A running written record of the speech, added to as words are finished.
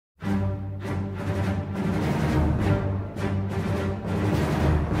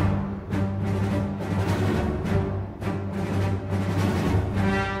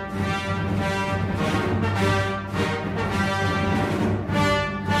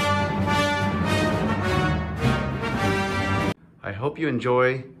hope you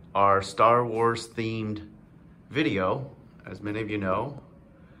enjoy our Star Wars themed video. As many of you know,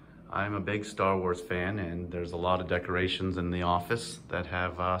 I'm a big Star Wars fan, and there's a lot of decorations in the office that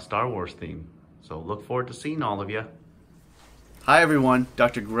have a Star Wars theme. So look forward to seeing all of you. Hi everyone,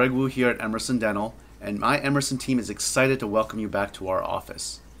 Dr. Greg Wu here at Emerson Dental, and my Emerson team is excited to welcome you back to our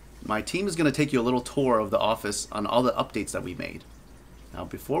office. My team is going to take you a little tour of the office on all the updates that we made. Now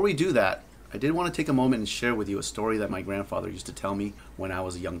before we do that, I did want to take a moment and share with you a story that my grandfather used to tell me when I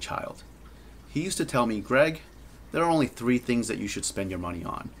was a young child. He used to tell me, Greg, there are only 3 things that you should spend your money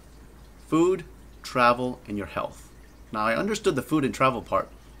on: food, travel, and your health. Now I understood the food and travel part.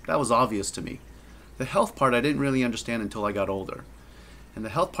 That was obvious to me. The health part I didn't really understand until I got older. And the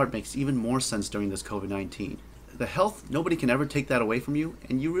health part makes even more sense during this COVID-19. The health, nobody can ever take that away from you,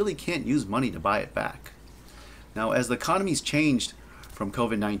 and you really can't use money to buy it back. Now as the economy's changed from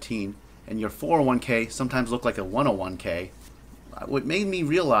COVID-19, and your 401k sometimes look like a 101k, what made me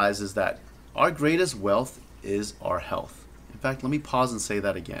realize is that our greatest wealth is our health. In fact, let me pause and say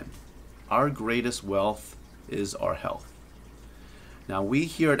that again. Our greatest wealth is our health. Now, we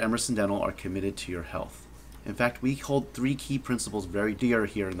here at Emerson Dental are committed to your health. In fact, we hold 3 key principles very dear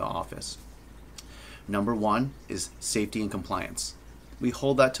here in the office. Number 1 is safety and compliance. We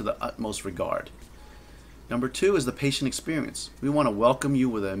hold that to the utmost regard. Number 2 is the patient experience. We want to welcome you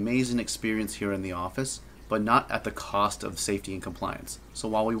with an amazing experience here in the office, but not at the cost of safety and compliance. So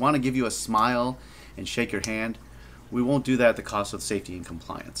while we want to give you a smile and shake your hand, we won't do that at the cost of safety and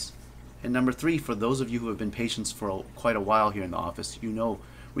compliance. And number 3, for those of you who have been patients for quite a while here in the office, you know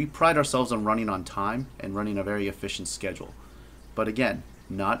we pride ourselves on running on time and running a very efficient schedule. But again,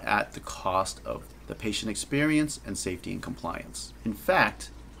 not at the cost of the patient experience and safety and compliance. In fact,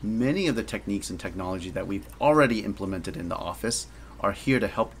 many of the techniques and technology that we've already implemented in the office are here to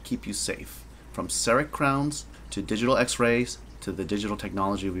help keep you safe. From CEREC crowns to digital x-rays to the digital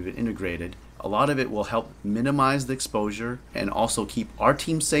technology we've integrated, a lot of it will help minimize the exposure and also keep our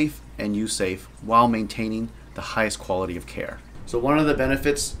team safe and you safe while maintaining the highest quality of care. So one of the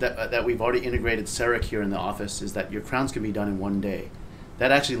benefits that we've already integrated CEREC here in the office is that your crowns can be done in one day.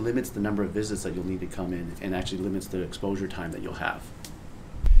 That actually limits the number of visits that you'll need to come in and actually limits the exposure time that you'll have.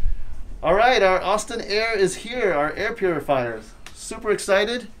 All right, our Austin Air is here, our air purifiers. Super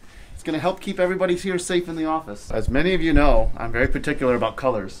excited. It's going to help keep everybody here safe in the office. As many of you know, I'm very particular about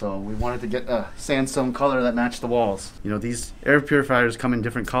colors, so we wanted to get a sandstone color that matched the walls. You know, these air purifiers come in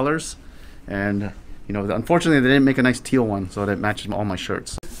different colors, and you know, unfortunately they didn't make a nice teal one, so that matches all my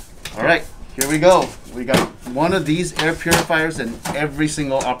shirts. All right, here we go. We got one of these air purifiers in every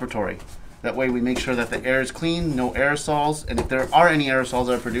single operatory. That way we make sure that the air is clean, no aerosols, and if there are any aerosols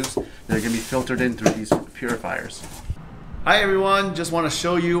that are produced, they're going to be filtered in through these purifiers. Hi everyone, just want to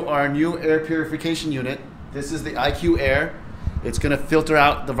show you our new air purification unit. This is the IQ Air. It's going to filter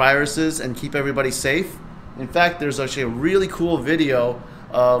out the viruses and keep everybody safe. In fact, there's actually a really cool video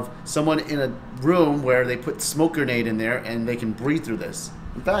of someone in a room where they put smoke grenade in there and they can breathe through this.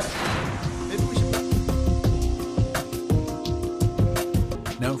 In fact, maybe we should...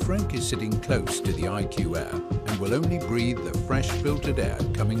 Now Frank is sitting close to the IQ Air and will only breathe the fresh filtered air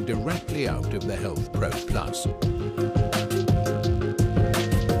coming directly out of the Health Pro Plus.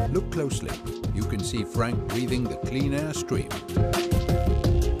 Look closely. You can see Frank breathing the clean air stream.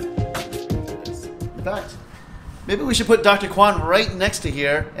 In fact, maybe we should put Dr. Kwon right next to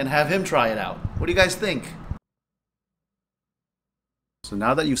here and have him try it out. What do you guys think? So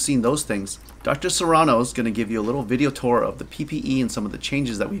now that you've seen those things, Dr. Serrano is going to give you a little video tour of the PPE and some of the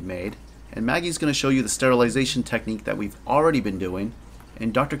changes that we've made. And Maggie's going to show you the sterilization technique that we've already been doing.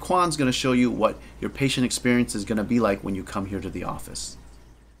 And Dr. Kwon's going to show you what your patient experience is going to be like when you come here to the office.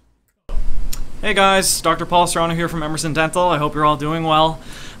 Hey guys, Dr. Paul Serrano here from Emerson Dental. I hope you're all doing well.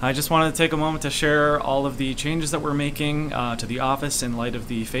 I just wanted to take a moment to share all of the changes that we're making to the office in light of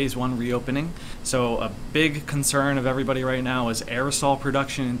the Phase 1 reopening. So a big concern of everybody right now is aerosol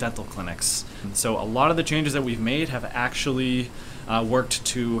production in dental clinics. So a lot of the changes that we've made have actually worked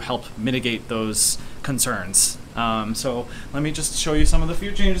to help mitigate those concerns. So let me just show you some of the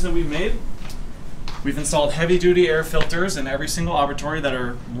few changes that we've made. We've installed heavy-duty air filters in every single operatory that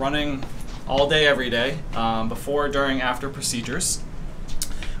are running all day, every day, before, during, after procedures.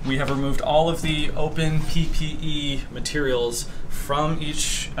 We have removed all of the open PPE materials from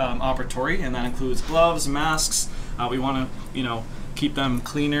each operatory, and that includes gloves, masks. We want to, keep them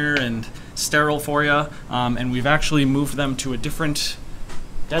cleaner and sterile for you, and we've actually moved them to a different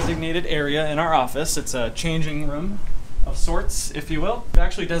designated area in our office. It's a changing room. of sorts, if you will. We've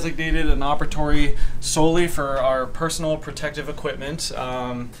actually designated an operatory solely for our personal protective equipment,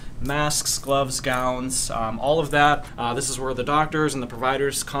 masks, gloves, gowns, all of that. This is where the doctors and the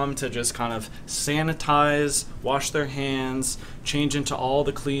providers come to just kind of sanitize, wash their hands, change into all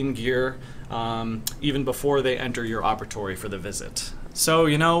the clean gear, even before they enter your operatory for the visit. So,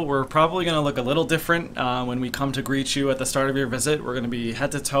 you know, we're probably going to look a little different when we come to greet you at the start of your visit. We're going to be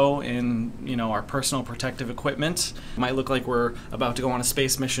head to toe in, you know, our personal protective equipment. It might look like we're about to go on a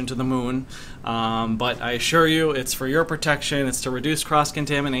space mission to the moon, but I assure you it's for your protection. It's to reduce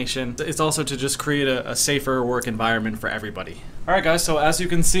cross-contamination. It's also to just create a safer work environment for everybody. All right, guys, so as you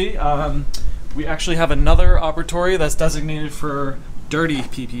can see, we actually have another operatory that's designated for dirty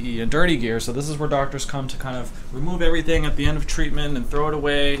PPE and dirty gear. So this is where doctors come to kind of remove everything at the end of treatment and throw it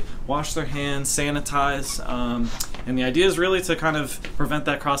away, wash their hands, sanitize. And the idea is really to kind of prevent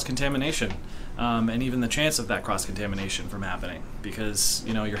that cross-contamination and even the chance of that cross-contamination from happening, because,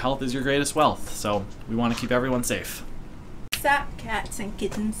 you know, your health is your greatest wealth. So we want to keep everyone safe. What's up, cats and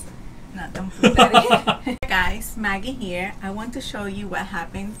kittens? No, don't put that in. Guys, Maggie here. I want to show you what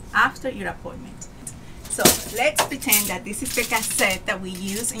happens after your appointment. So let's pretend that this is the cassette that we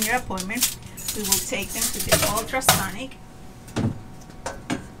use in your appointment. We will take them to the ultrasonic,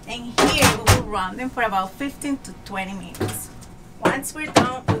 and here we will run them for about 15 to 20 minutes. Once we're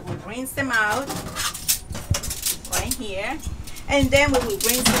done, we will rinse them out right here, and then we will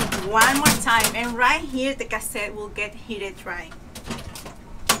rinse them one more time, and right here the cassette will get heated dry.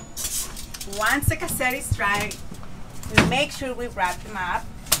 Once the cassette is dry, we make sure we wrap them up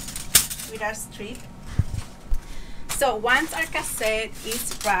with our strip. So once our cassette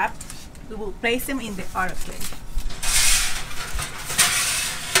is wrapped, we will place them in the autoclave.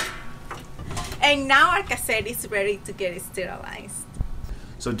 And now our cassette is ready to get sterilized.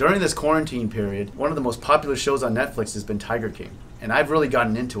 So during this quarantine period, one of the most popular shows on Netflix has been Tiger King, and I've really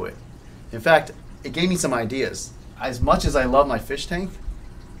gotten into it. In fact, it gave me some ideas. As much as I love my fish tank,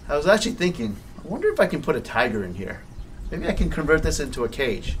 I was actually thinking, I wonder if I can put a tiger in here. Maybe I can convert this into a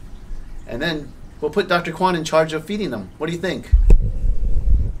cage. And then we'll put Dr. Kwon in charge of feeding them. What do you think?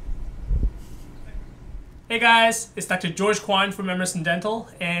 Hey guys, it's Dr. George Kwon from Emerson Dental,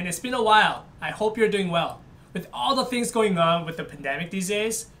 and it's been a while. I hope you're doing well. With all the things going on with the pandemic these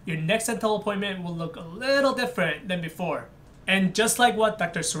days, your next dental appointment will look a little different than before. And just like what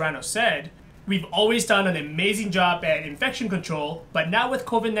Dr. Serrano said, we've always done an amazing job at infection control, but now with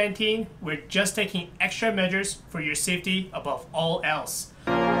COVID-19, we're just taking extra measures for your safety above all else.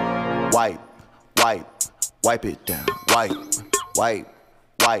 Wipe, wipe, wipe it down. Wipe, wipe,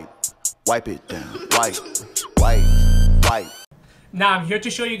 wipe, wipe it down. Wipe, wipe, wipe. Now I'm here to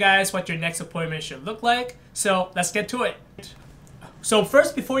show you guys what your next appointment should look like, so let's get to it. So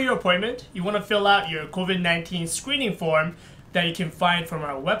first, before your appointment, you want to fill out your COVID-19 screening form that you can find from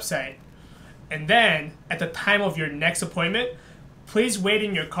our website. And then, at the time of your next appointment, please wait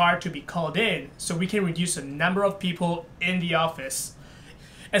in your car to be called in so we can reduce the number of people in the office.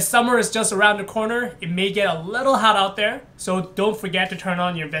 As summer is just around the corner, it may get a little hot out there, so don't forget to turn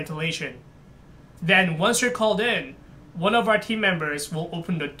on your ventilation. Then, once you're called in, one of our team members will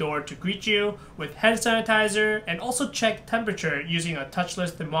open the door to greet you with hand sanitizer and also check temperature using a touchless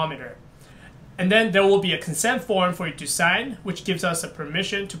thermometer. And then there will be a consent form for you to sign, which gives us a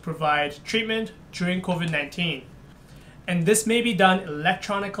permission to provide treatment during COVID-19. And this may be done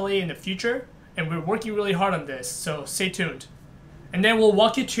electronically in the future, and we're working really hard on this, so stay tuned. And then we'll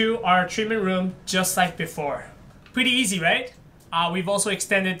walk you to our treatment room just like before. Pretty easy, right? We've also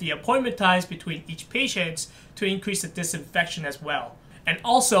extended the appointment times between each patient to increase the disinfection as well. And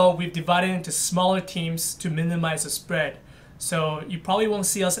also, we've divided into smaller teams to minimize the spread, so you probably won't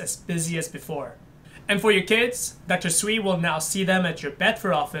see us as busy as before. And for your kids, Dr. Sui will now see them at your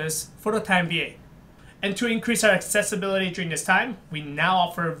Bedford office for the time being. And to increase our accessibility during this time, we now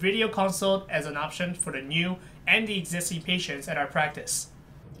offer video consult as an option for the new and the existing patients at our practice.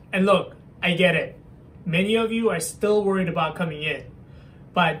 And look, I get it. Many of you are still worried about coming in.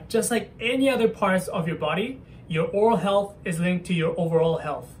 But just like any other parts of your body, your oral health is linked to your overall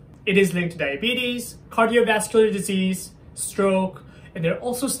health. It is linked to diabetes, cardiovascular disease, stroke, and there are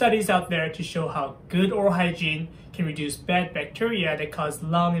also studies out there to show how good oral hygiene can reduce bad bacteria that cause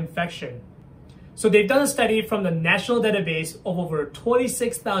lung infection. So they've done a study from the national database of over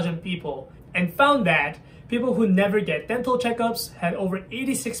 26,000 people and found that people who never get dental checkups had over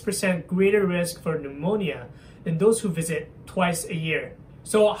 86% greater risk for pneumonia than those who visit twice a year.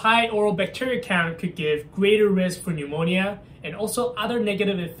 So a high oral bacteria count could give greater risk for pneumonia and also other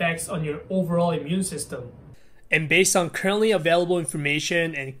negative effects on your overall immune system. And based on currently available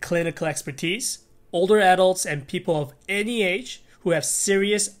information and clinical expertise, older adults and people of any age who have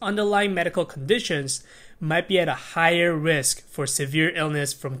serious underlying medical conditions might be at a higher risk for severe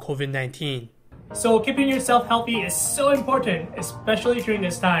illness from COVID-19. So keeping yourself healthy is so important, especially during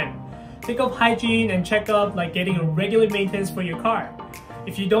this time. Think of hygiene and checkup like getting a regular maintenance for your car.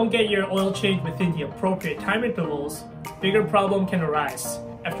 If you don't get your oil change within the appropriate time intervals, bigger problem can arise.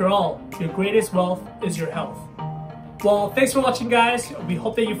 After all, your greatest wealth is your health. Well, thanks for watching, guys. We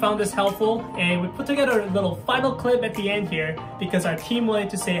hope that you found this helpful, and we put together a little final clip at the end here because our team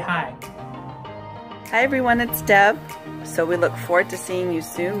wanted to say hi. Hi everyone, it's Deb. So we look forward to seeing you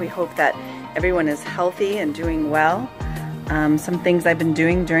soon. We hope that everyone is healthy and doing well. Some things I've been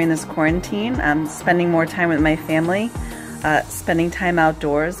doing during this quarantine, spending more time with my family, spending time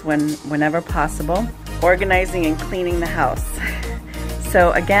outdoors whenever possible, organizing and cleaning the house.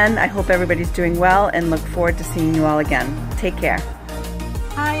 So again, I hope everybody's doing well and look forward to seeing you all again. Take care.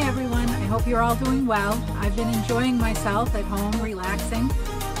 Hi everyone, I hope you're all doing well. I've been enjoying myself at home, relaxing,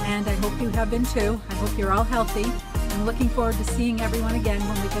 and I hope you have been too. I hope you're all healthy. I'm looking forward to seeing everyone again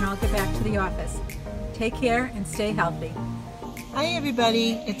when we can all get back to the office. Take care and stay healthy. Hi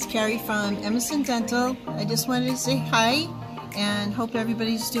everybody, it's Carrie from Emerson Dental. I just wanted to say hi and hope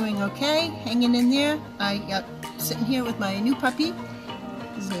everybody's doing okay, hanging in there. I sitting here with my new puppy.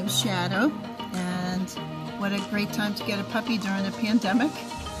 His name's Shadow, and what a great time to get a puppy during a pandemic.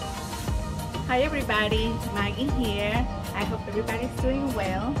 Hi everybody, Maggie here. I hope everybody's doing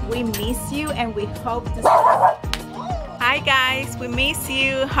well. We miss you and we hope to Hi guys, we miss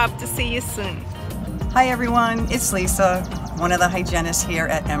you. Hope to see you soon. Hi everyone, it's Lisa, one of the hygienists here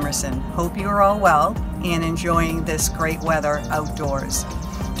at Emerson. Hope you are all well and enjoying this great weather outdoors.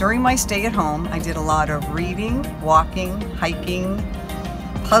 During my stay at home, I did a lot of reading, walking, hiking,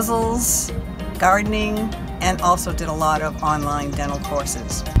 puzzles, gardening, and also did a lot of online dental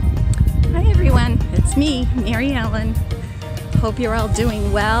courses. Hi everyone, it's me, Mary Ellen. Hope you're all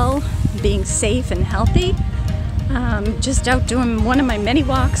doing well, being safe and healthy. Just out doing one of my many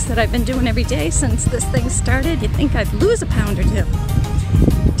walks that I've been doing every day since this thing started. You'd think I'd lose a pound or two.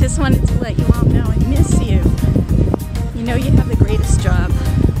 Just wanted to let you all know I miss you. You know you have the greatest job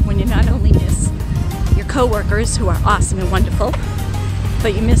when you not only miss your co-workers who are awesome and wonderful,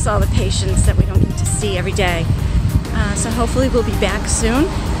 but you miss all the patients that we don't get to see every day. So hopefully we'll be back soon,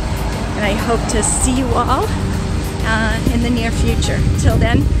 and I hope to see you all in the near future. Till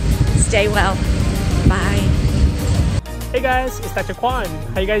then, stay well. Bye. Hey guys, it's Dr. Kwon.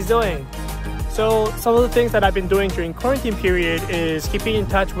 How you guys doing? So some of the things that I've been doing during quarantine period is keeping in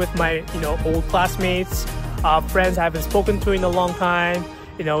touch with my old classmates, friends I haven't spoken to in a long time.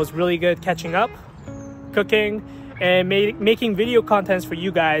 It's really good catching up, cooking, and making video contents for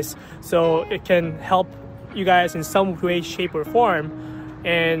you guys so it can help you guys in some way, shape, or form,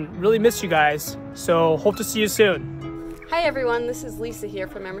 and really miss you guys. So hope to see you soon. Hi everyone, this is Lisa here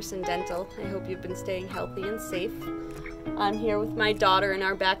from Emerson Dental. I hope you've been staying healthy and safe. I'm here with my daughter in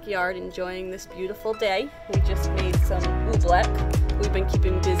our backyard enjoying this beautiful day. We just made some oobleck. We've been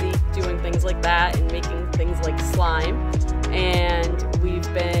keeping busy doing things like that and making things like slime. And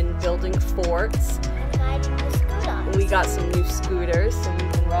we've been building forts. We got some new scooters, so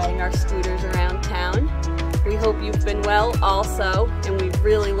we've been riding our scooters around town. We hope you've been well also, and we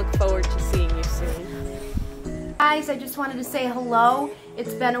really look forward to seeing you soon. Guys, I just wanted to say hello.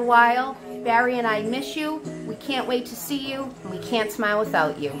 It's been a while. Barry and I miss you. We can't wait to see you, and we can't smile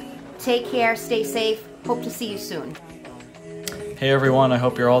without you. Take care, stay safe. Hope to see you soon. Hey everyone, I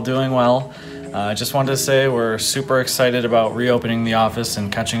hope you're all doing well. I just wanted to say we're super excited about reopening the office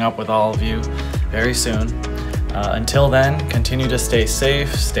and catching up with all of you very soon. Until then, continue to stay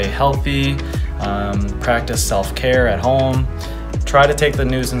safe, stay healthy, practice self-care at home. Try to take the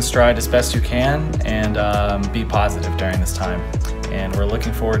news in stride as best you can, and be positive during this time. And we're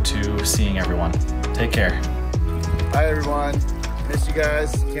looking forward to seeing everyone. Take care. Hi everyone, miss you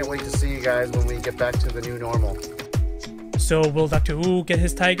guys. Can't wait to see you guys when we get back to the new normal. So will Dr. Wu get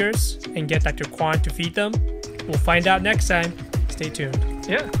his tigers and get Dr. Kwon to feed them? We'll find out next time. Stay tuned.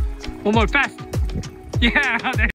 Yeah. One more fast. Yeah.